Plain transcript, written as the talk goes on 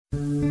You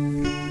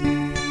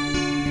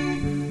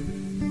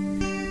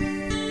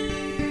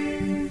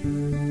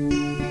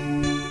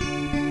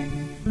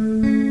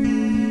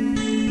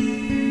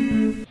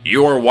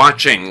are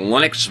watching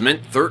Linux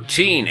Mint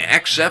 13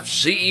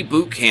 XFCE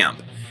Bootcamp.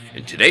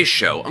 In today's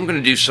show, I'm going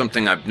to do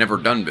something I've never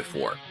done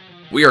before.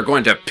 We are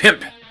going to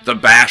pimp the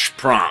bash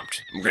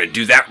prompt. I'm going to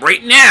do that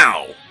right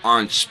now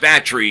on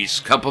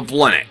Spatry's Cup of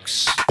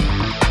Linux.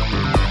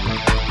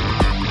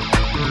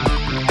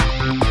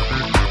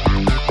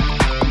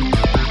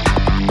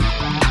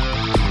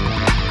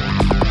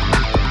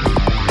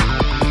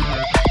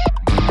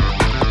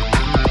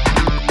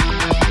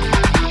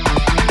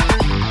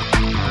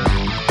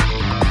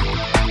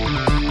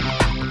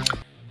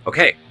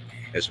 Okay,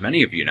 as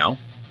many of you know,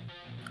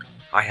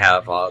 I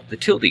have the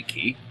tilde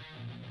key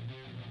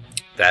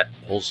that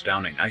pulls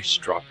down a nice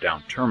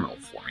drop-down terminal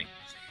for me.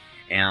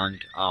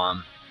 And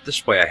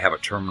this way I have a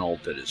terminal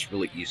that is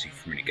really easy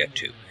for me to get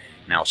to.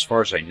 Now, as far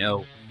as I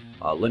know,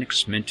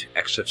 Linux Mint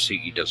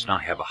XFCE does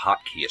not have a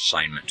hotkey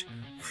assignment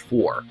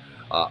for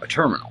a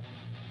terminal.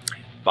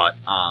 But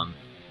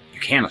you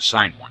can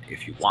assign one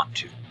if you want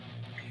to.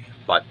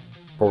 But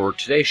for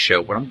today's show,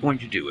 what I'm going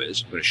to do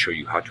is I'm going to show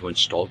you how to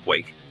install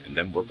Guake. And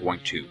then we're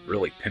going to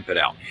really pimp it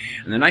out.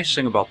 And the nice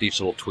thing about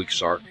these little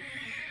tweaks are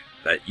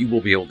that you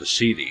will be able to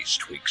see these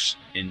tweaks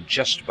in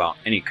just about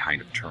any kind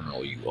of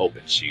terminal you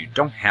open. So you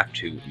don't have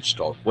to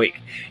install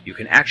Guake. You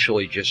can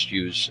actually just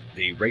use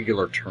the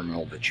regular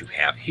terminal that you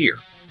have here.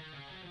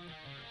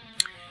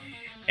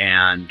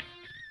 And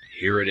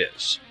here it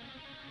is.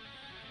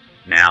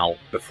 Now,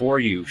 before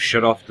you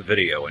shut off the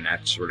video and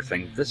that sort of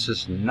thing, this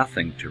is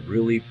nothing to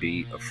really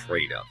be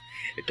afraid of.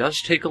 It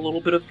does take a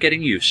little bit of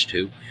getting used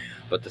to.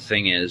 But the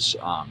thing is,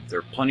 there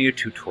are plenty of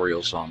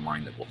tutorials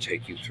online that will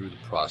take you through the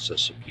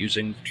process of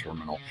using the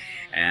terminal,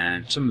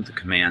 and some of the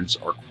commands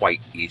are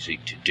quite easy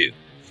to do.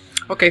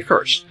 Okay,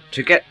 first,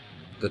 to get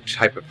the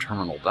type of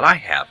terminal that I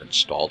have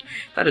installed,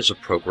 that is a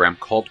program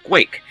called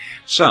Guake.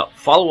 So,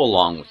 follow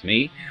along with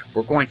me.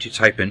 We're going to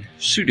type in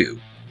sudo,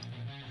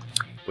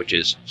 which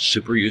is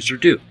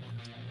superuser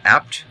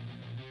apt-get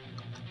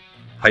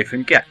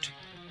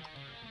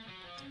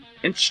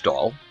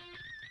install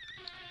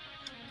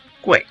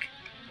Guake.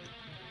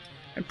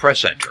 And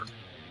press enter.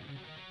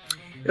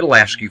 It'll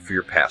ask you for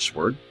your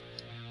password,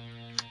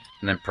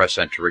 and then press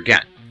enter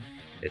again.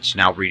 It's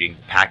now reading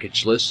the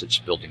package list, it's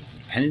building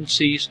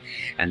dependencies,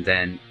 and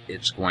then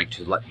it's going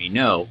to let me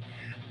know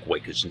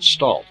Guake is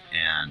installed.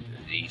 And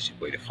the easy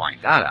way to find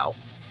that out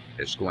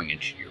is going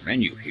into your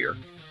menu here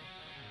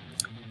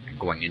and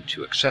going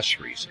into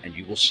accessories, and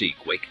you will see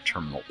Guake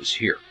terminal is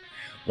here.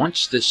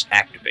 Once this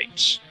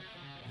activates,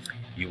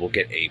 you will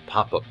get a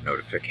pop-up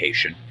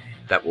notification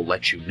that will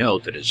let you know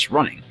that it's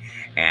running.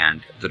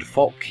 And the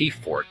default key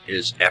for it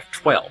is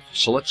F12.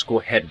 So let's go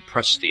ahead and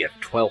press the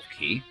F12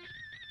 key.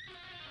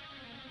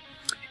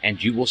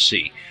 And you will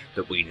see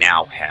that we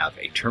now have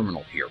a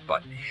terminal here,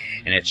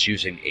 and it's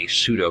using a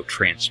pseudo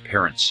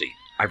transparency.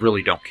 I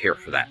really don't care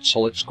for that. So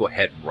let's go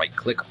ahead and right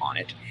click on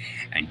it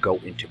and go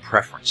into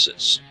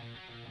preferences.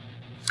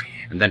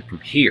 And then from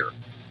here,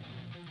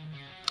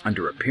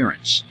 under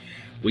appearance,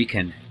 we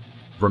can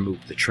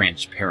remove the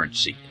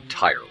transparency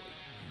entirely.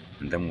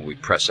 And then when we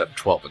press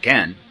F12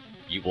 again,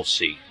 you will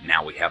see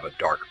now we have a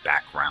dark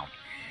background,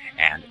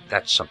 and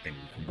that's something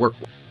we can work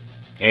with.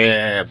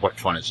 What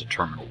fun is a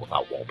terminal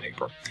without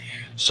wallpaper?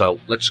 So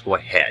let's go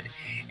ahead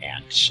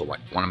and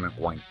select one. I'm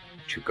going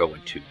to go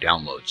into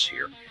downloads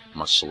here. I'm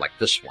going to select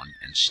this one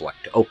and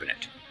select to open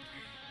it.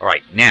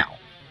 Alright, now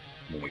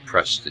when we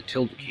press the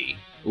tilde key,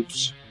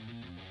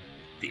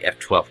 the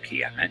F12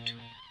 key I meant,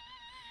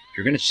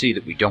 you're going to see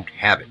that we don't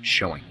have it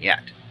showing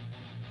yet.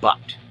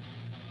 But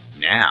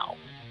now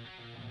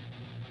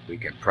we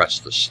can press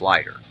the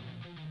slider,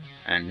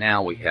 and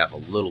now we have a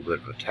little bit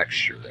of a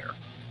texture there.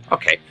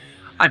 Okay,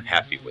 I'm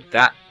happy with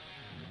that.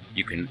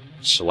 You can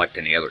select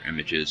any other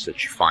images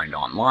that you find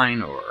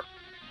online, or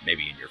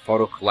maybe in your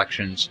photo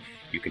collections.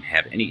 You can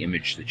have any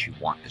image that you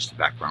want as the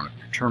background of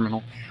your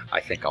terminal.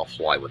 I think I'll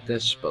fly with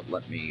this, but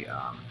let me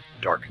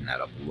darken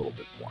that up a little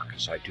bit more,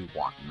 because I do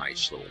want a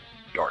nice little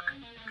dark,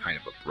 kind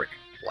of a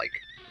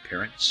brick-like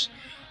appearance.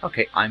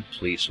 Okay, I'm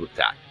pleased with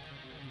that.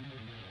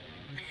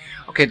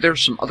 Okay,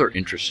 there's some other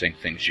interesting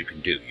things you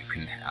can do. You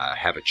can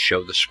have it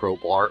show the scroll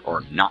bar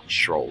or not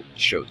show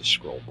the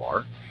scroll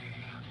bar.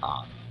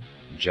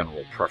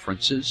 General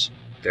preferences.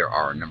 There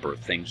are a number of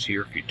things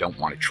here. If you don't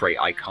want a tray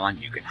icon,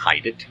 you can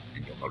hide it,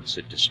 and you'll notice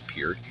it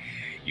disappeared.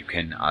 You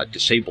can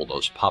disable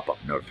those pop-up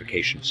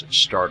notifications at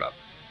startup,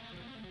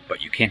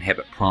 but you can't have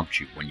it prompt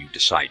you when you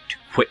decide to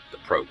quit the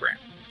program.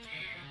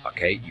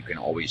 Okay, you can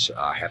always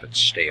have it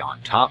stay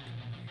on top.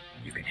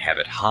 You can have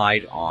it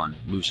hide on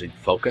losing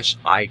focus.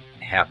 I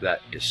have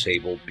that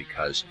disabled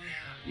because,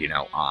 you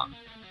know, I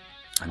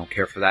don't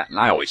care for that, and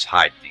I always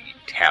hide the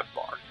tab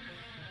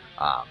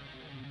bar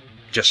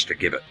just to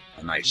give it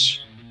a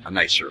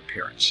nicer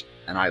appearance,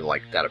 and I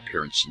like that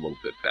appearance a little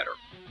bit better.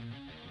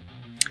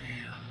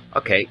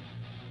 Okay,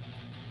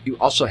 You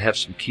also have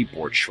some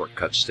keyboard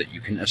shortcuts that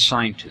you can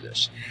assign to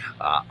this.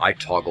 I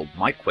toggled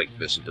my Quake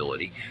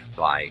visibility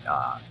by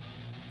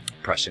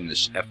pressing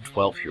this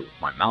F12 here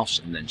with my mouse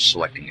and then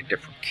selecting a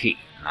different key.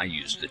 And I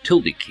used the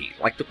tilde key,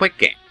 like the Quake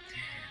game.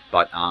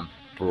 But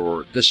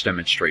for this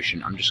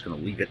demonstration, I'm just going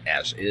to leave it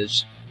as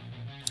is.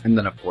 And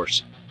then, of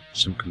course,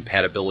 some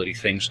compatibility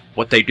things.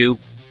 What they do,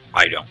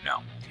 I don't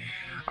know.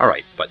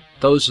 Alright, but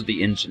those are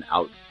the ins and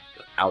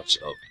outs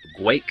of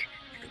Guake.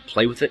 You can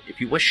play with it if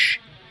you wish,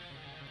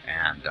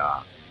 and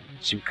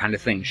see what kind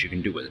of things you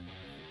can do with it.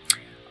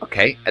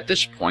 Okay, at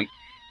this point,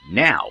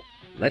 now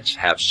let's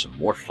have some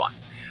more fun.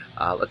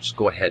 Let's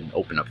go ahead and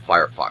open up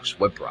Firefox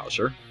web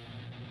browser.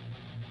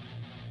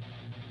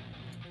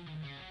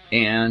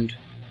 And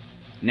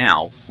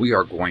now we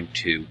are going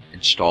to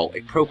install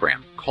a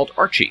program called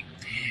Archie.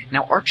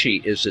 Now,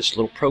 Archie is this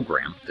little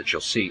program that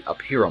you'll see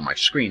up here on my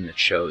screen that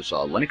shows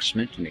Linux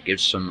Mint, and it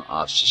gives some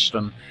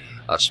system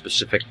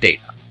specific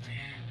data.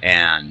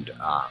 And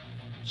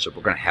so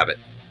we're going to have it.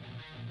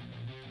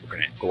 We're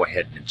going to go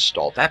ahead and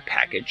install that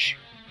package.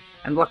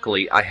 And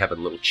luckily, I have a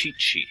little cheat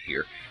sheet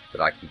here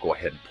that I can go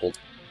ahead and pull.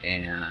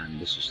 And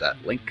this is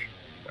that link.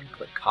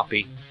 Right-click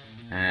copy,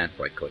 and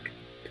right-click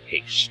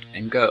paste,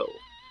 and go.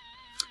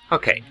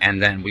 Okay,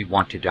 and then we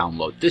want to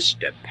download this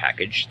deb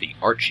package, the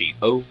Archie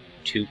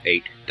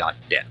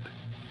 028.deb.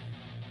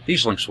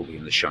 These links will be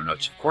in the show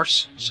notes, of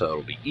course, so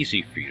it'll be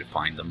easy for you to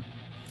find them.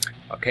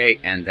 Okay,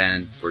 and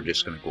then we're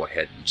just going to go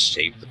ahead and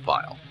save the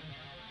file.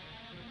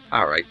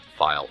 Alright, the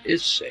file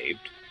is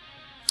saved.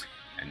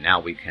 And now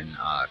we can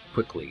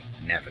quickly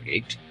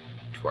navigate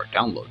to our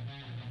download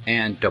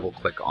and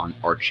double-click on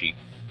Archie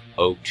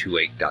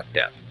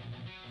 028.deb.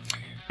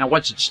 Now,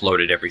 once it's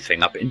loaded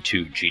everything up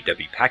into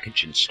GW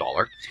Package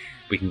Installer,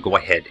 we can go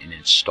ahead and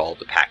install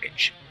the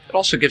package. It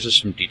also gives us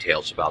some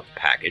details about the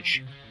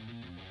package,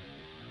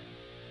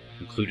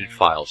 included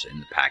files in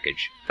the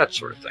package, that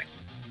sort of thing.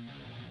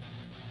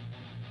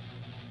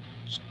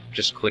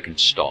 Just click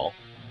Install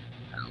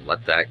and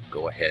let that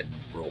go ahead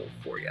and roll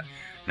for you.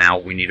 Now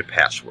we need a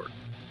password.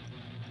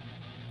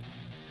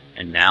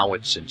 And now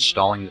it's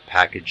installing the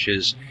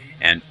packages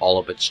and all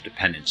of its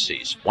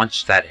dependencies.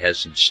 Once that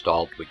has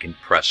installed, we can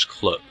press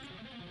Close.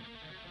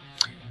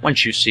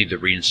 Once you see the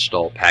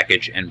Reinstall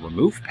Package and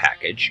Remove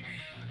Package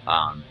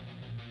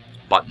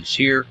buttons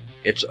here,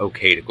 it's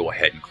okay to go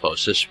ahead and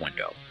close this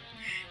window.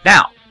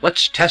 Now,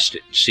 let's test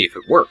it and see if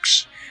it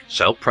works.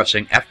 So,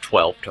 pressing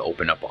F12 to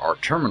open up our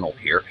terminal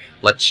here,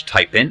 let's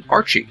type in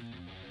Archie.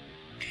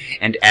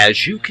 And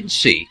as you can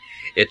see,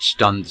 it's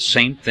done the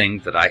same thing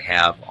that I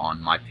have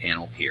on my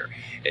panel here.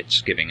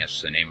 It's giving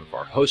us the name of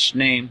our host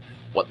name,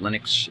 what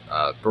Linux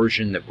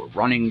version that we're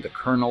running, the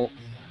kernel,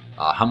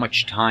 how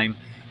much time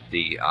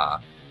this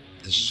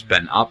has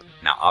been up.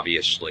 Now,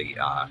 obviously,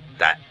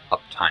 that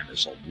uptime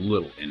is a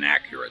little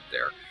inaccurate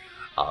there,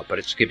 but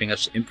it's giving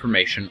us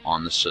information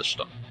on the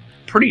system.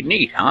 Pretty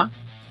neat, huh?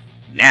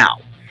 Now,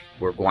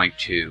 we're going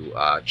to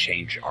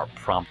change our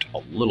prompt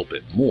a little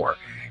bit more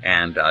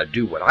and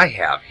do what I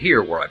have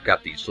here, where I've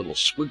got these little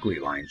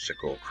squiggly lines that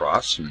go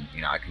across, and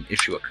I can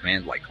issue a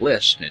command like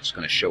list, and it's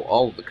going to show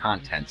all of the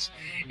contents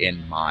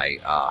in my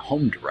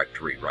home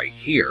directory right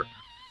here.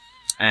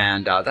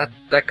 And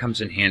that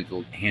comes in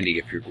handy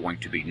if you're going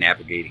to be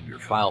navigating your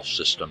file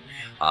system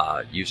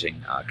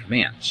using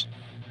commands.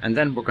 And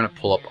then we're going to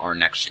pull up our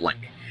next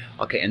link.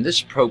 Okay, and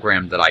this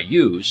program that I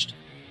used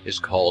is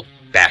called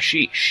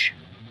Bashish.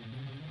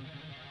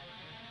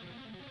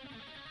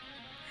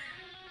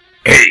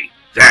 Hey,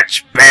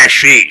 that's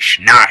Bashish,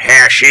 not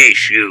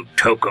hashish, you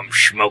tokum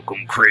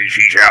schmokum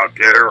crazies out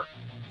there.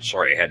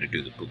 Sorry, I had to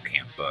do the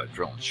Bootcamp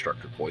drill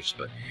instructor voice,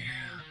 but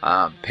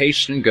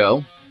paste and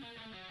go.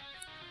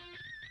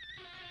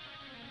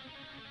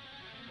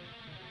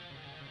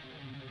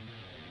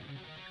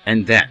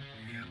 And then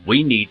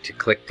we need to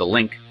click the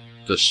link,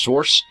 the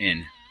source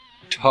in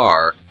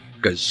tar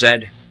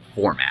gazette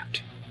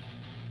format.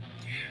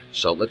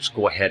 So let's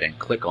go ahead and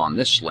click on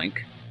this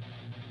link,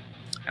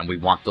 and we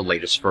want the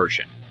latest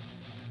version,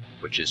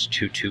 which is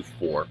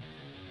 224,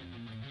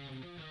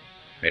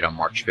 made on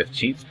March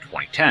 15th,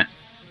 2010.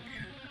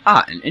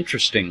 And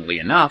interestingly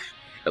enough,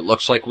 it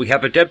looks like we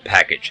have a deb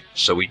package,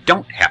 so we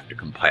don't have to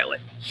compile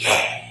it.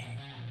 Yeah!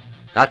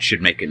 That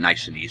should make it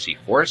nice and easy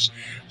for us.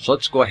 So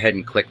let's go ahead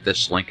and click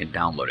this link and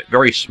download it.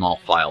 Very small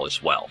file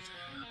as well.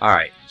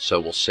 Alright, so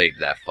we'll save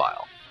that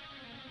file.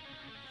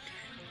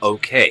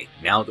 Okay,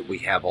 now that we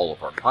have all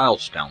of our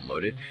files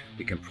downloaded,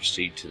 we can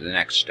proceed to the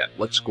next step.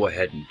 Let's go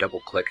ahead and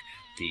double-click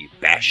the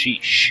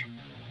Bashish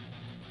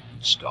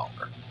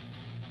installer.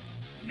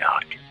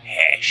 Not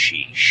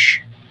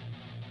hashish.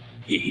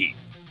 Hehe.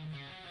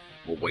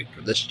 We'll wait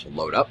for this to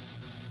load up,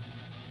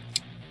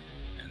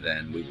 and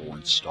then we will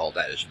install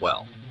that as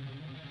well.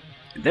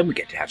 And then we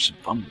get to have some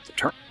fun with the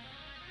term.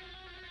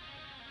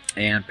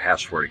 And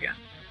password again.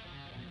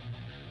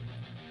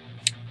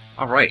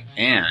 Alright,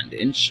 and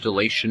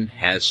installation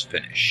has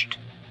finished.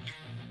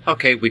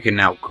 Okay, we can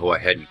now go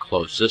ahead and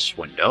close this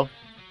window.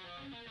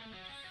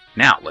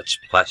 Now let's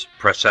press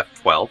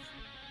F12.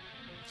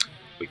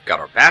 We've got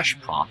our bash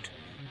prompt,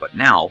 But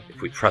now,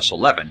 if we press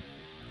 11,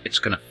 it's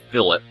going to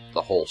fill it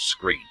the whole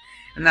screen.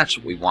 And that's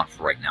what we want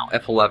for right now.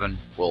 F11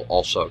 will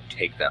also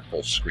take that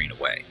full screen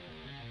away.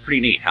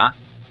 Pretty neat, huh?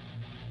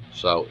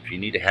 So if you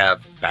need to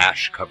have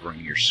bash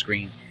covering your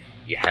screen,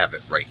 you have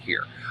it right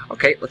here.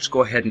 Okay, let's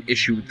go ahead and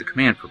issue the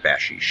command for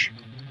bashish.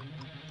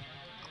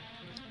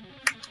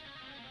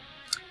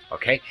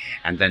 Okay,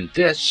 and then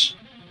this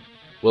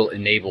will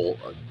enable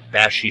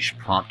bashish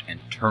prompt and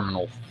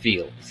terminal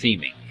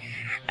theming.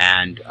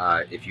 And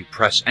if you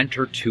press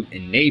enter to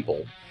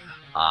enable,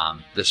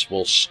 this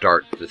will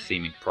start the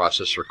theming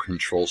process, or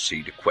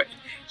Control-C to quit.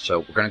 So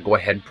we're going to go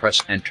ahead and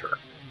press enter.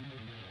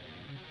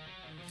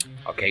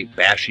 Okay,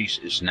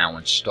 bashish is now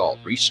installed.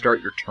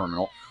 Restart your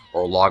terminal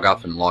or log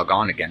off and log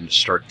on again to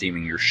start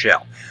theming your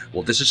shell.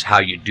 Well, this is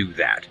how you do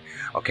that.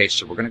 Okay,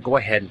 so we're going to go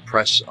ahead and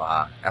press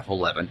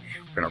F11.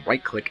 We're going to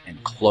right click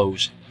and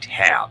close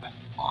tab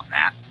on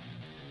that.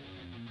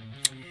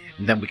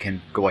 And then we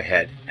can go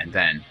ahead and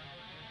then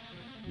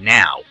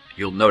now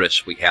you'll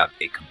notice we have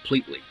a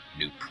completely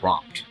new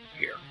prompt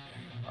here.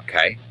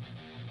 Okay,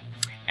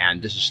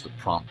 and this is the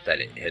prompt that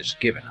it has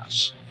given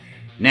us.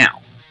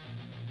 Now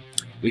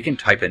we can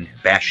type in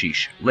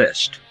bashish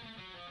list,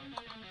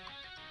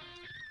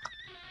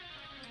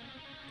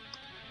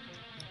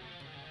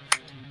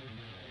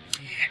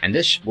 and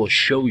this will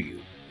show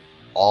you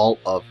all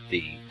of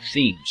the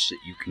themes that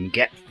you can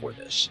get for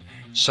this.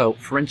 So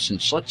for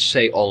instance, let's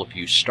say all of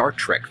you Star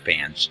Trek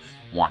fans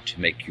want to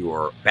make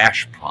your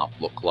bash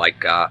prompt look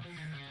like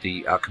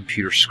the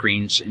computer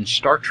screens in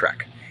Star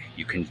Trek.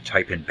 You can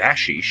type in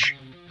bashish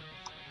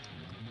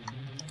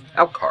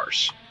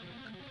LCARS.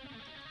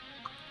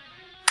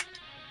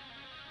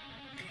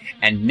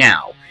 And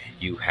now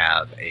you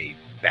have a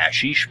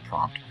bashish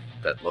prompt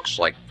that looks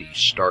like the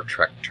Star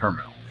Trek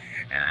terminal.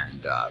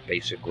 And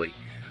basically,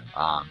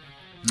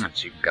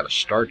 let's see, we've got a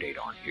star date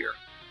on here.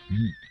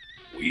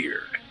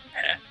 Weird.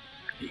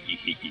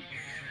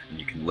 And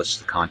you can list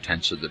the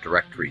contents of the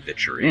directory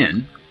that you're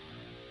in.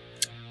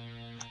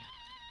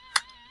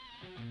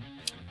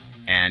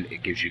 And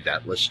it gives you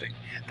that listing.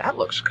 That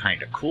looks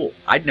kind of cool.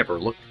 I'd never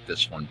looked at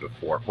this one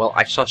before. Well,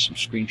 I saw some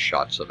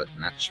screenshots of it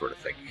and that sort of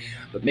thing.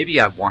 But maybe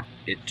I want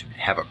it to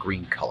have a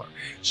green color.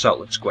 So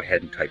let's go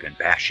ahead and type in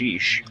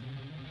bashish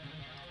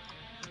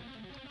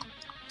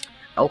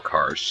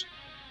LCARS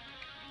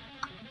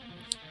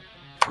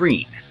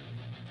green.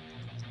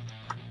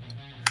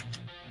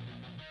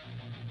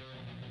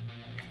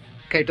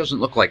 Okay, it doesn't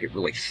look like it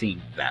really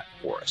themed that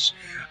for us.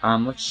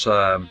 Let's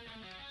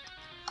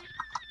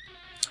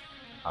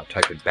I'll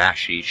type in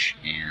bashish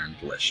and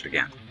list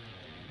again.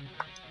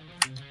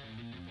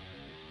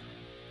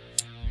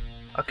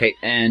 Okay,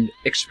 and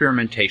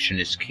experimentation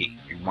is key.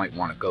 You might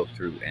want to go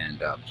through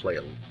and play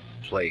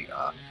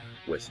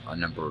with a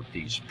number of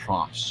these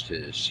prompts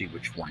to see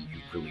which one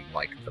you really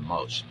like the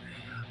most.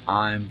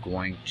 I'm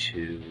going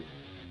to...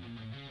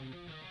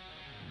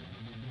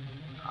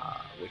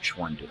 which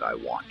one did I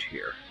want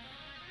here?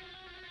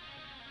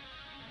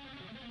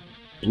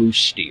 Blue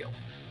steel.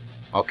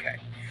 Okay,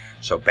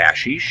 so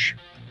bashish,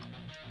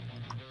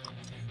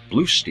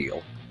 blue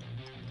steel,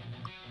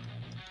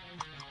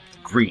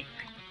 green.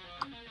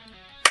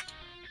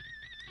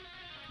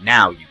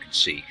 Now you can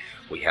see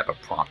we have a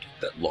prompt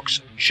that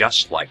looks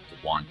just like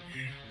the one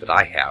that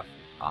I have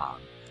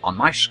on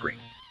my screen,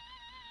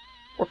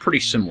 or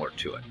pretty similar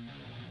to it.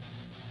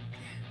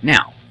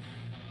 Now,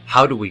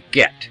 how do we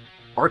get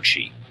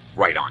Archie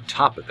right on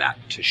top of that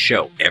to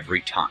show every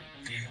time?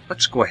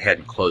 Let's go ahead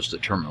and close the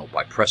terminal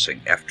by pressing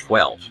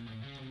F12.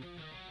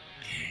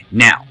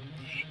 Now,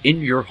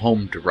 in your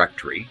home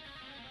directory,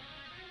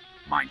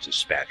 mine's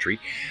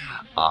Dispatchery,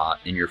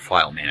 in your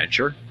file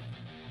manager,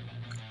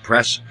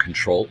 press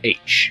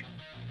Control-H.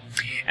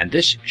 And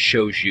this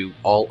shows you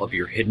all of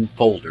your hidden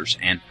folders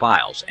and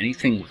files.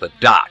 Anything with a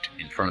dot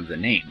in front of the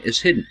name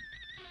is hidden.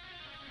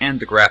 And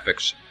the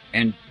graphics,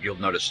 and you'll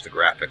notice the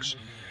graphics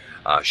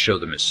show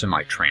them as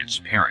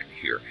semi-transparent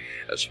here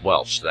as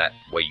well, so that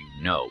way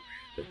you know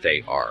that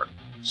they are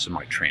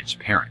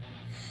semi-transparent.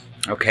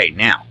 Okay,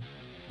 now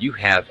you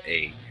have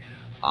a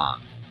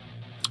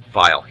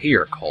file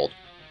here called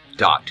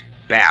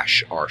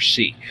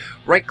 .bashrc.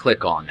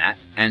 Right-click on that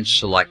and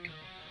select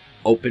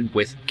Open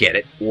with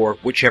Gedit, or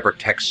whichever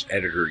text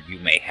editor you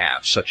may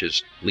have, such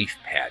as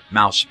LeafPad,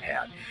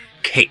 MousePad,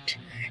 Kate.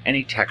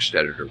 Any text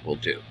editor will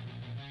do.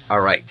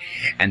 Alright,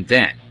 and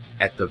then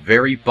at the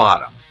very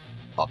bottom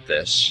of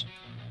this,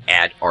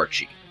 add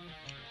Archie.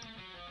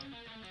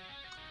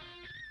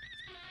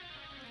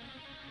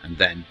 And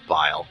then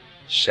File,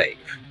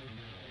 Save.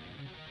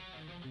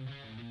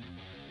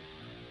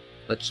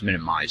 Let's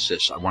minimize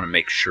this. I want to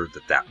make sure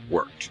that that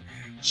worked.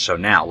 So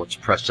now let's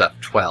press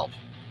F12.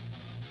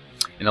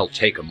 And it'll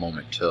take a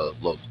moment to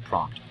load the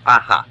prompt.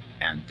 Aha!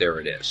 And there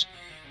it is.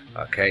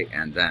 Okay,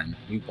 and then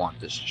we want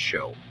this to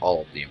show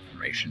all of the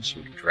information, so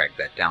we can drag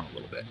that down a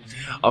little bit.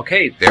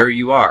 Okay, there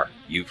you are.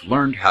 You've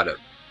learned how to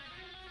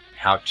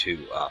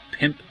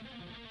pimp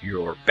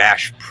your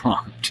bash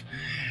prompt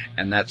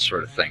and that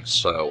sort of thing.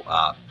 So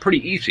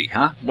pretty easy,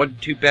 huh?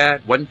 Wasn't too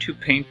bad, wasn't too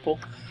painful.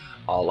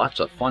 Lots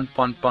of fun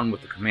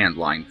with the command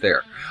line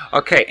there.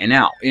 Okay, and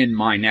now in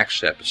my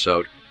next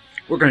episode,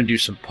 we're going to do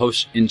some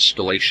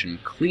post-installation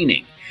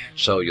cleaning.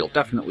 So you'll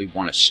definitely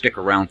want to stick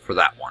around for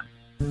that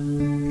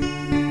one.